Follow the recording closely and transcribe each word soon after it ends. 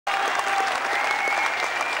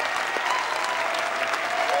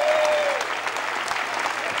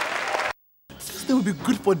everything will be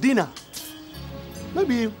good for dinner.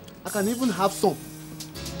 Maybe I can even have some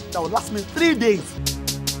that will last me 3 days.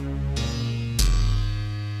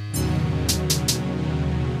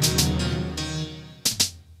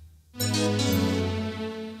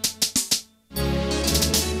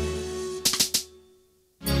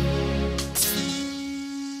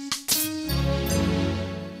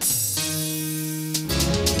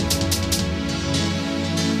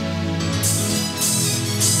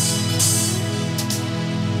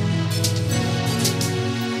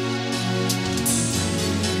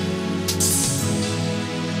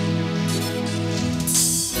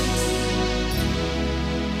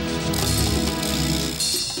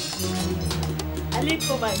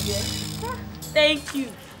 Thank you.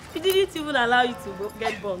 He didn't even allow you to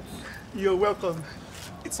get bumped. You're welcome.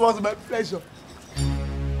 It was my pleasure.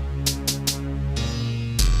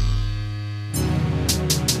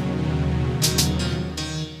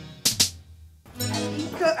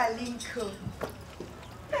 Alinko.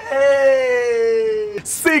 Hey!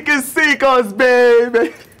 Seekers,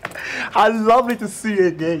 baby! How lovely to see you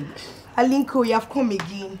again. Alinko, you have come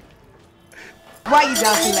again. Why are you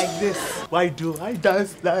dancing like this? Why do I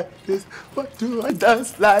dance like this? Why do I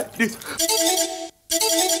dance like this?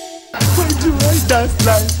 Why do I dance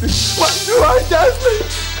like this? Why do I dance like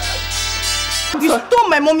this? You stole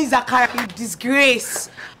my mommy's akara, you disgrace.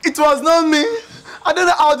 It was not me. I don't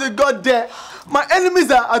know how they got there. My enemies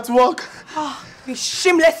are at work. Ah, you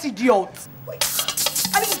shameless idiot. Wait.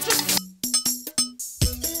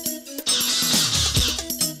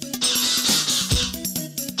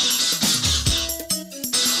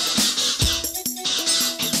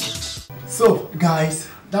 So, guys,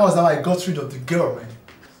 that was how I got rid of the girl, man.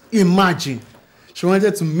 Imagine, she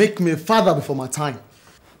wanted to make me a father before my time.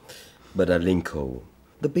 But Alinko,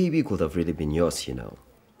 the baby could have really been yours, you know.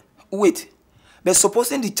 Wait, but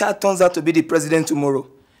supposing the child turns out to be the president tomorrow,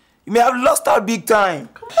 you may have lost out big time.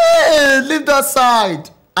 Hey, leave that side,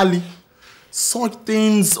 Ali. Such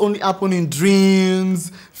things only happen in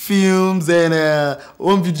dreams, films, and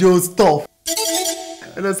home video stuff.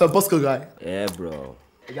 And that's a Ajasco guy. Yeah, bro.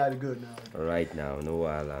 I got it good now. Right now, no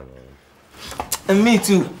while, man. And me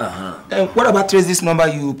too. And what about Tracy's number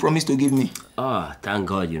you promised to give me? Oh, thank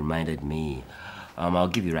God you reminded me. I'll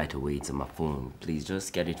give you right away. It's on my phone. Please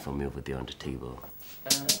just get it for me over there on the table.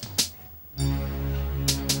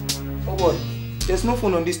 Oh boy, there's no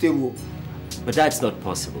phone on this table. But that's not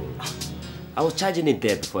possible. I was charging it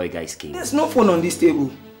there before you guys came. There's no phone on this table.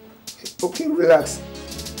 Okay, relax.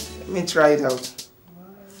 Let me try it out.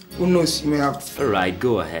 Who knows, you may have... Alright,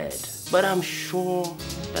 go ahead. But I'm sure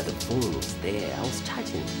that the phone was there. I was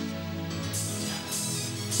charging it.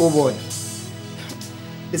 Oh boy.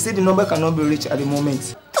 They say the number cannot be reached at the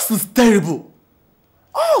moment. This is terrible.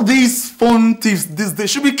 All these phone thieves these days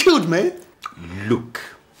should be killed, man. Look,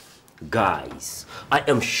 guys, I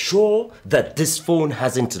am sure that this phone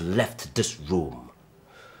hasn't left this room.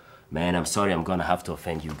 Man, I'm sorry I'm gonna have to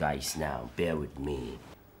offend you guys now. Bear with me.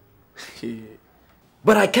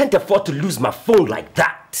 But I can't afford to lose my phone like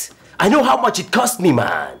that. I know how much it cost me,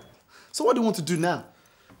 man. So what do you want to do now?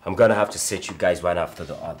 I'm gonna have to set you guys one after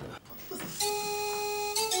the other.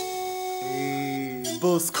 Hey,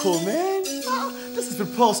 Bosco, man. This is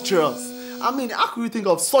preposterous. I mean, how could you think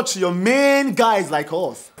of such your main guys like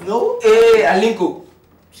us? No? Hey, Alinko.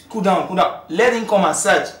 Cool down, cool down. Let him come and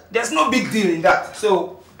search. There's no big deal in that.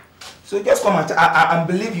 So just come and I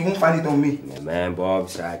believe you won't find it on me. Yeah, man, Bob,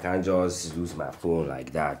 I can't just lose my phone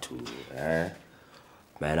like that too.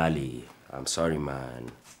 Man, Ali, I'm sorry,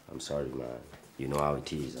 man. I'm sorry, man. You know how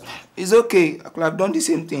it is. It's okay. I could have done the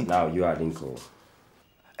same thing. Now you are Alinko.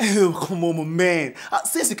 Oh, come on, man.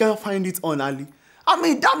 Since you can't find it on Ali, I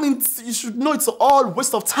mean, that means you should know it's all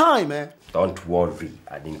waste of time, man. Don't worry,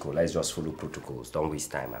 Alinko. Let's just follow protocols. Don't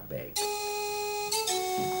waste time, I beg.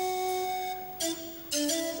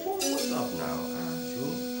 What's up now?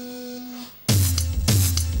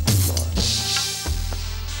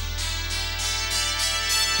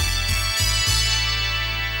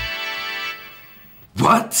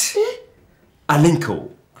 What? Alinko,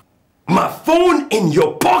 my phone in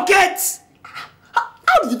your pocket?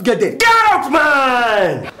 How did you get there? Get out,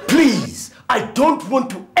 man! Please, I don't want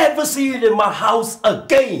to ever see you in my house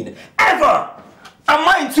again. Ever! And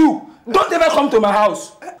mine too. Don't ever come to my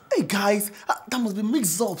house. Hey, guys, that must be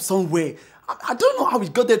mixed up somewhere. I don't know how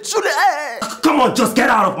it got there. Truly, hey. Come on, just get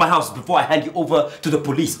out of my house before I hand you over to the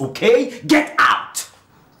police, okay? Get out!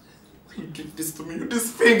 You did this to me with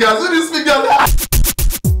these fingers. With these fingers.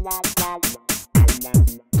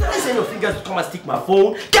 Did I send your fingers to come and stick my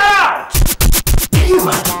phone? Get out! Can you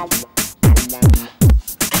imagine?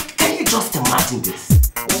 Can you just imagine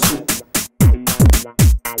this?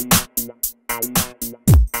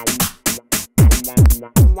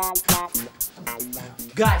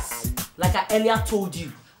 Guys, like I earlier told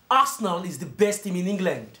you, Arsenal is the best team in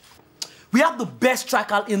England. We have the best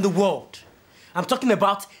striker in the world. I'm talking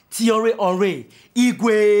about Thierry Henry,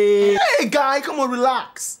 Igwe. Hey, guy, come on,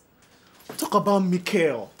 relax. Talk about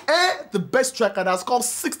Mikel. The best striker that's scored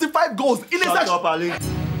 65 goals in a section. Shut up, Ali.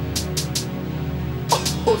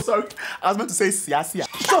 Oh, sorry. I was meant to say Siasia.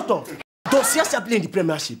 Shut up. Does Siasia play in the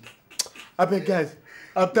Premiership? I beg, guys,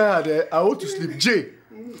 I'm tired. I want to sleep. Jay,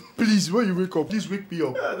 please, when you wake up, please wake me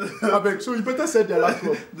up. I beg, so you better set the alarm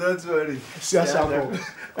clock. Don't worry. Siasia.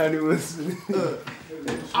 Anyways.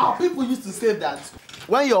 Our people used to say that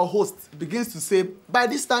when your host begins to say, by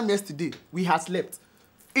this time yesterday, we have slept,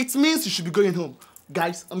 it means you should be going home.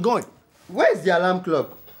 Guys, I'm going. Where's the alarm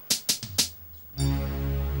clock?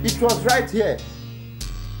 It was right here.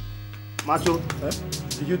 Macho,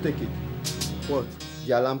 Did you take it? what?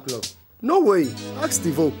 The alarm clock. No way. Ask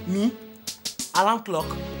Steve. Me? Alarm clock?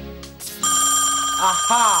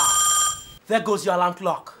 Aha! There goes your alarm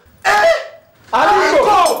clock.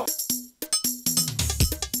 Go!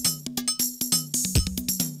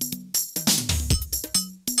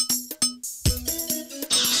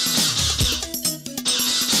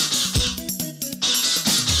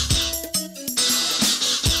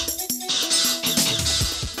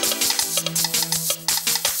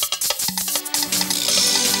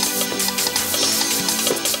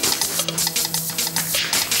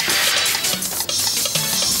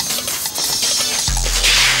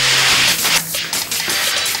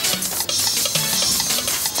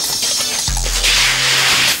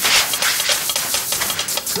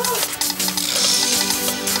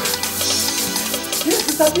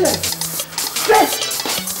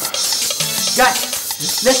 Guys,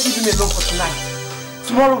 let's leave him alone for tonight.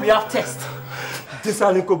 Tomorrow we have test. This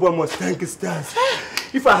Alinko boy must thank his stars.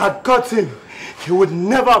 If I had caught him, he would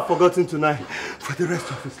never have forgotten tonight for the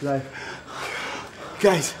rest of his life.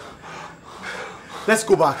 Guys, let's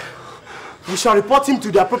go back. We shall report him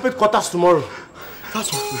to the appropriate quarters tomorrow.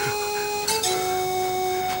 That's what we do.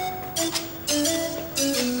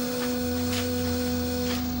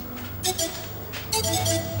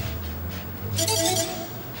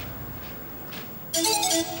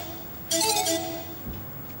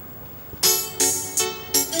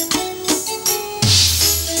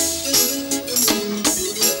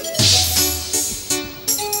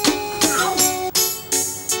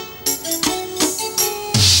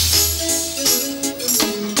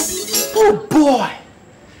 Oh boy!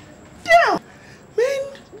 Damn! Man,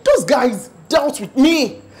 those guys dealt with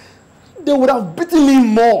me. They would have beaten me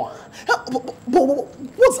more. But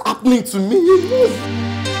what's happening to me?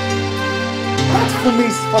 That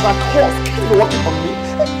police for that cause can't be working on me.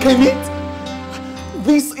 Can it?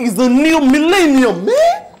 This is the new millennium,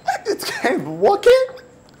 man. It can't be working.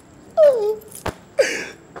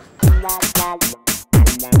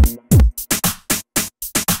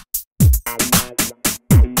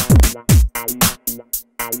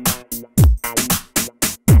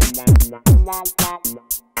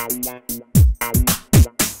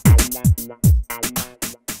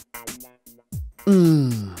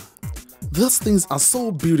 These things are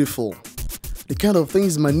so beautiful. The kind of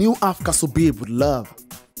things my new half-castle babe would love.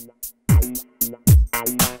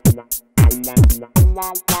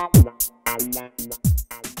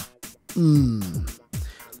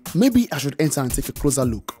 Maybe I should enter and take a closer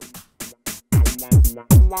look.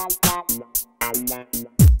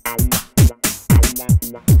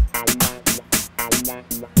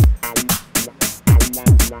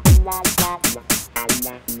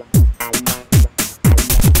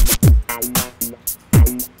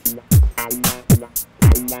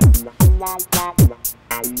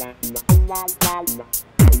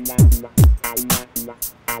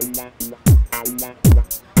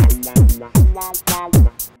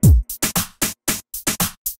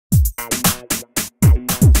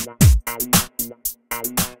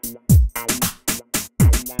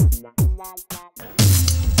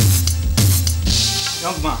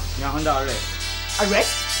 Young man, you're under arrest.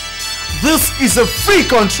 Arrest? This is a free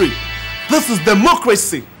country. This is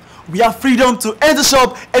democracy. We have freedom to enter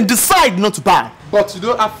shop and decide not to buy. But you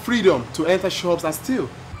don't have freedom to enter shops and steal.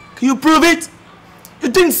 Can you prove it? You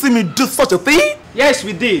didn't see me do such a thing? Yes,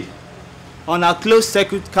 we did. On our closed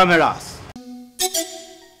circuit cameras.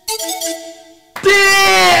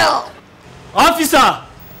 Damn! Officer!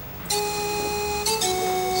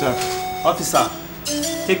 Sir, officer,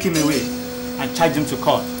 take him away and charge him to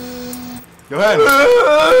court. Your hand.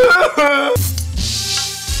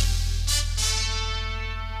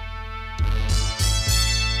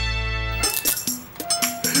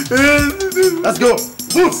 Let's go.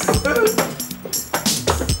 Move.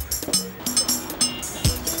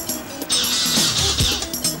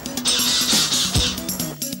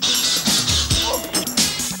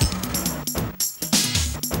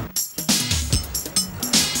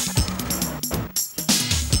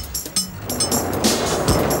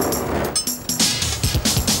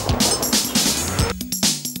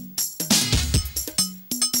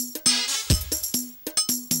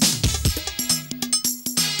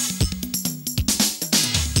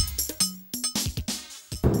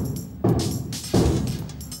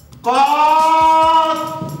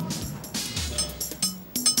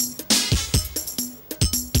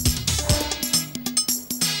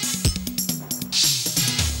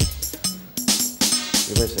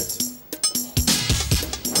 visit.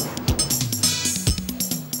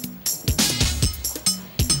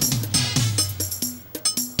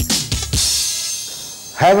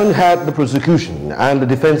 Having had the prosecution and the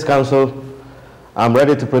defense counsel, I'm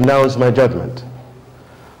ready to pronounce my judgment.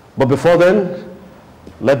 But before then,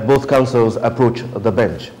 let both counsels approach the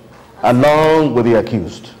bench, along with the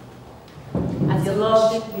accused. As your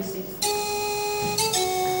lordship wishes.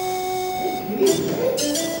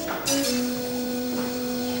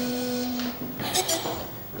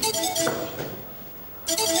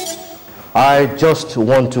 I just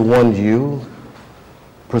want to warn you,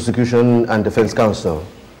 prosecution and defense counsel,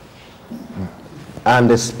 and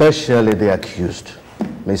especially the accused,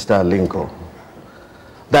 Mr. Lincoln,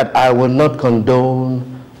 that I will not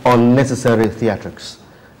condone unnecessary theatrics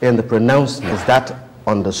in the pronouncement. Is that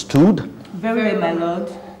understood? Very well, my lord.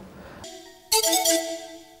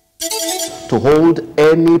 To hold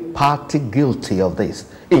any party guilty of this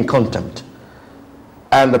in contempt,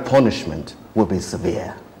 and the punishment will be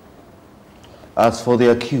severe. As for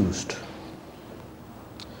the accused,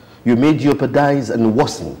 you may jeopardize and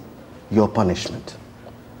worsen your punishment.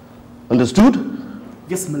 Understood?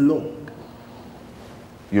 Yes, my lord.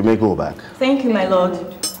 You may go back. Thank you, my lord.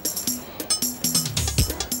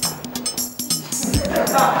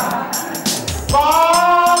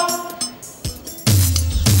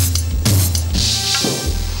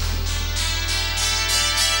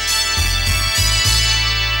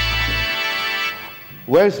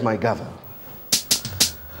 Where's my gavel?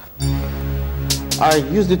 I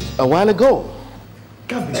used it a while ago.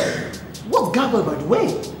 Gavel? What gavel, by the way?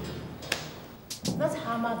 That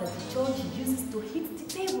hammer that the judge uses to hit the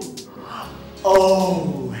table.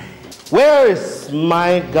 Oh. Where is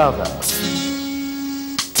my gavel?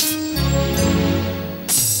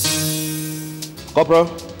 Corporal.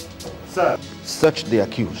 Sir. Search the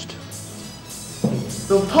accused.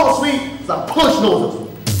 The toss me the punch noses.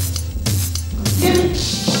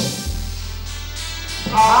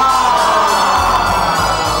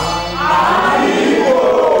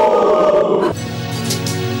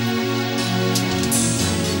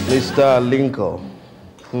 Mr. Lincoln.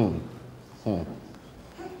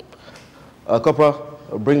 Corporal,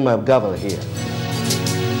 bring my gavel here.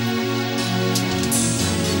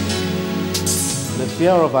 The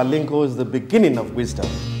fear of Alinko is the beginning of wisdom.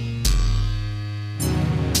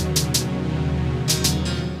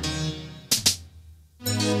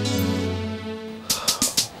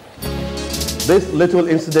 This little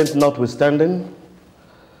incident notwithstanding,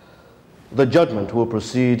 the judgment will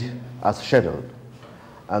proceed as scheduled.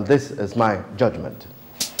 And this is my judgment.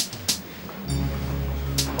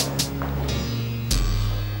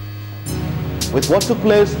 With what took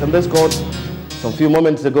place in this court some few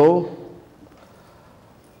moments ago,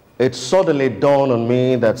 it suddenly dawned on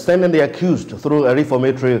me that sending the accused through a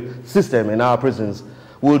reformatory system in our prisons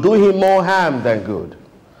will do him more harm than good.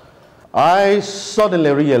 I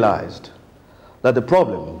suddenly realized that the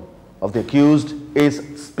problem of the accused is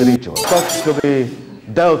spiritual, such to be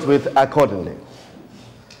dealt with accordingly.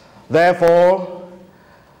 Therefore,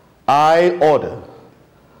 I order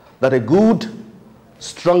that a good,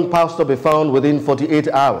 strong pastor be found within 48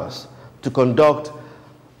 hours to conduct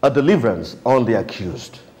a deliverance on the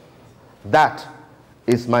accused. That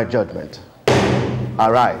is my judgment.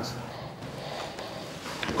 Arise.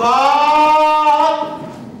 God!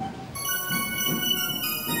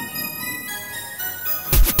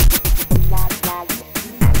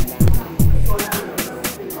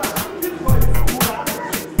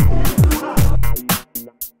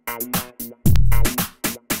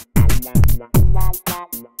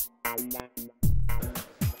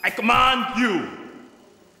 I command you,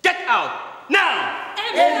 get out now!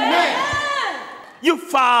 Amen! You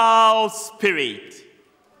foul spirit,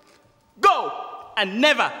 go and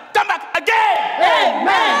never come back again!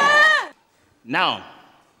 Amen! Now,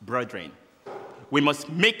 brethren, we must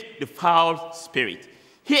make the foul spirit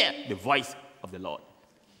hear the voice of the Lord,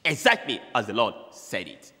 exactly as the Lord said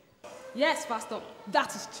it. Yes, Pastor,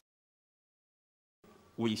 that is true.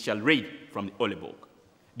 We shall read from the Holy Book,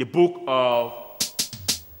 the book of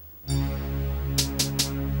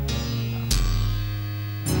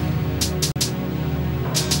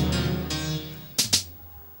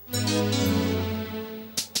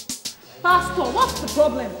Pastor, what's the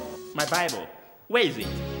problem? my Bible. Where is it?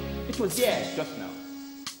 It was there just now.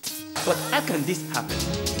 But how can this happen?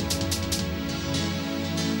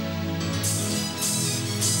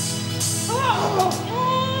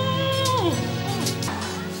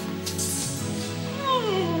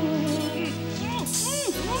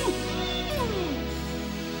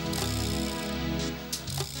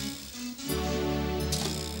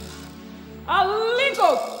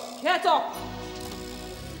 Alinko! Get up!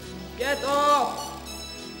 Get up!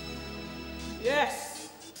 Yes!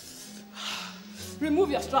 Remove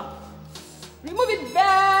your strap. Remove it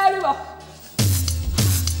very well.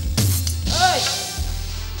 Hey!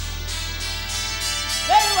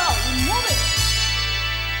 Very well, remove it.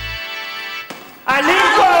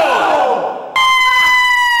 Alinko!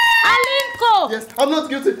 Alinko! Yes, I'm not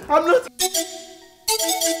guilty. I'm not.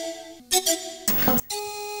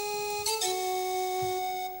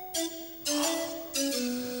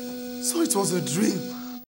 So it was a dream.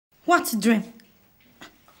 What dream?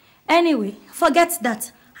 Anyway, forget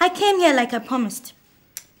that. I came here like I promised.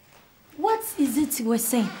 What is it you were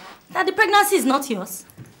saying? That the pregnancy is not yours?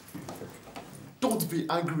 Don't be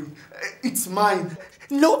angry. It's mine.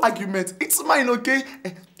 No argument. It's mine, okay?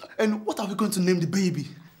 And what are we going to name the baby?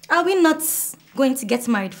 Are we not going to get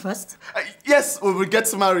married first? Yes, we will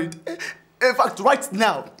get married. In fact, right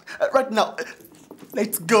now,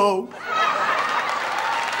 let's go.